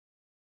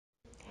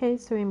Hey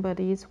sewing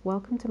buddies,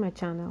 welcome to my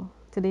channel.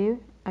 Today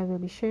I will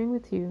be sharing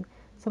with you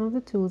some of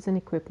the tools and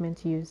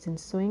equipment used in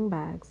sewing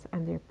bags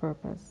and their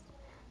purpose.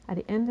 At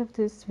the end of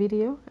this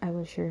video, I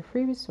will share a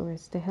free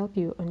resource to help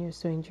you on your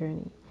sewing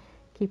journey.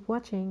 Keep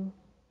watching.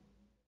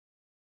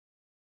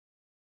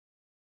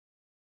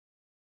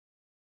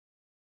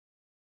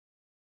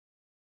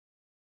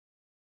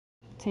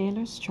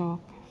 Tailor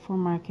chalk for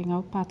marking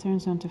out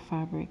patterns onto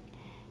fabric.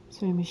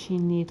 Sewing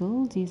machine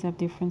needle, these have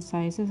different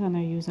sizes and are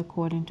used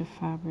according to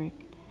fabric.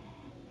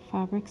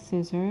 Fabric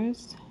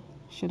scissors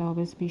should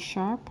always be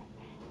sharp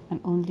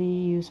and only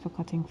used for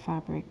cutting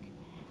fabric.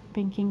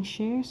 Pinking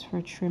shears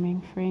for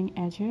trimming fraying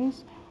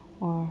edges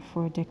or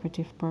for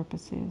decorative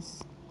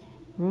purposes.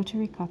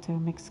 Rotary cutter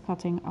makes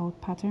cutting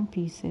out pattern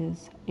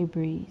pieces a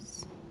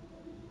breeze.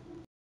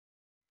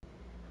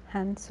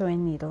 Hand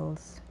sewing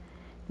needles.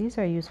 These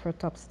are used for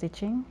top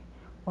stitching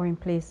or in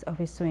place of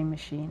a sewing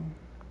machine.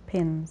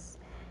 Pins.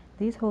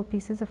 These hold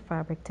pieces of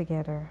fabric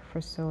together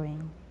for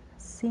sewing.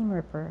 Seam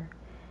ripper.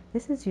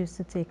 This is used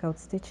to take out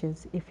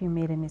stitches if you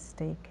made a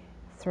mistake.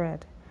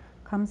 Thread.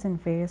 Comes in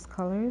various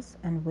colors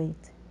and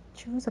weight.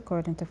 Choose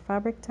according to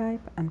fabric type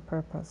and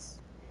purpose.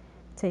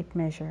 Tape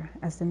measure.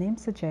 As the name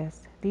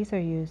suggests, these are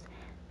used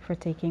for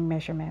taking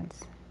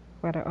measurements,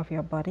 whether of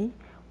your body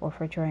or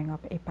for drawing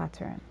up a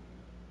pattern.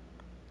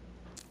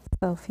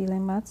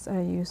 Self-healing mats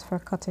are used for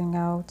cutting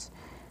out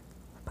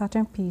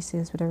pattern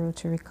pieces with a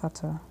rotary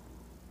cutter.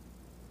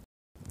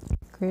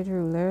 Grid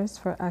rulers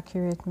for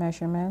accurate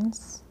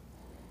measurements.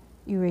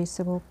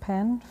 Erasable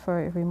pen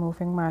for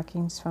removing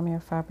markings from your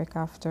fabric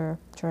after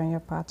drawing your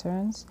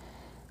patterns.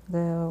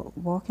 The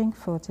walking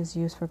foot is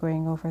used for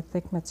going over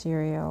thick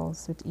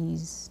materials with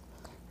ease.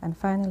 And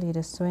finally,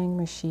 the sewing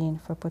machine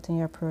for putting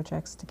your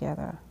projects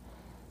together.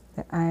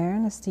 The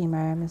iron, a steam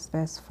iron, is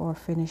best for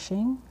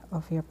finishing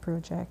of your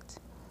project.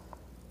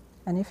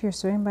 And if you're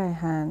sewing by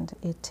hand,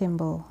 a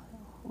Timble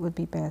would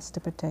be best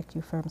to protect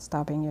you from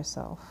stabbing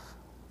yourself.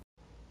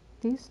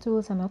 These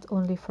tools are not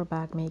only for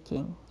bag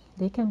making.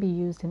 They can be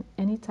used in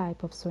any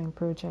type of sewing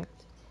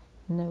project.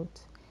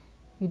 Note,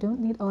 you don't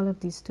need all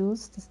of these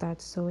tools to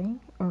start sewing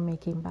or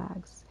making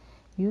bags.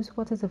 Use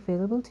what is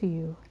available to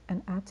you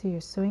and add to your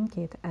sewing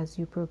kit as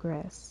you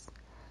progress.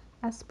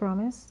 As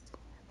promised,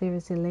 there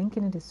is a link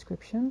in the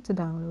description to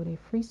download a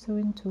free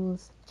sewing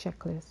tools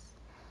checklist.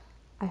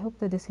 I hope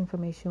that this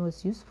information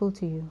was useful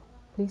to you.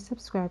 Please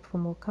subscribe for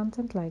more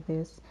content like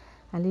this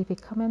and leave a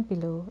comment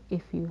below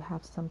if you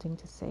have something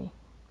to say.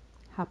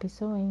 Happy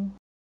sewing!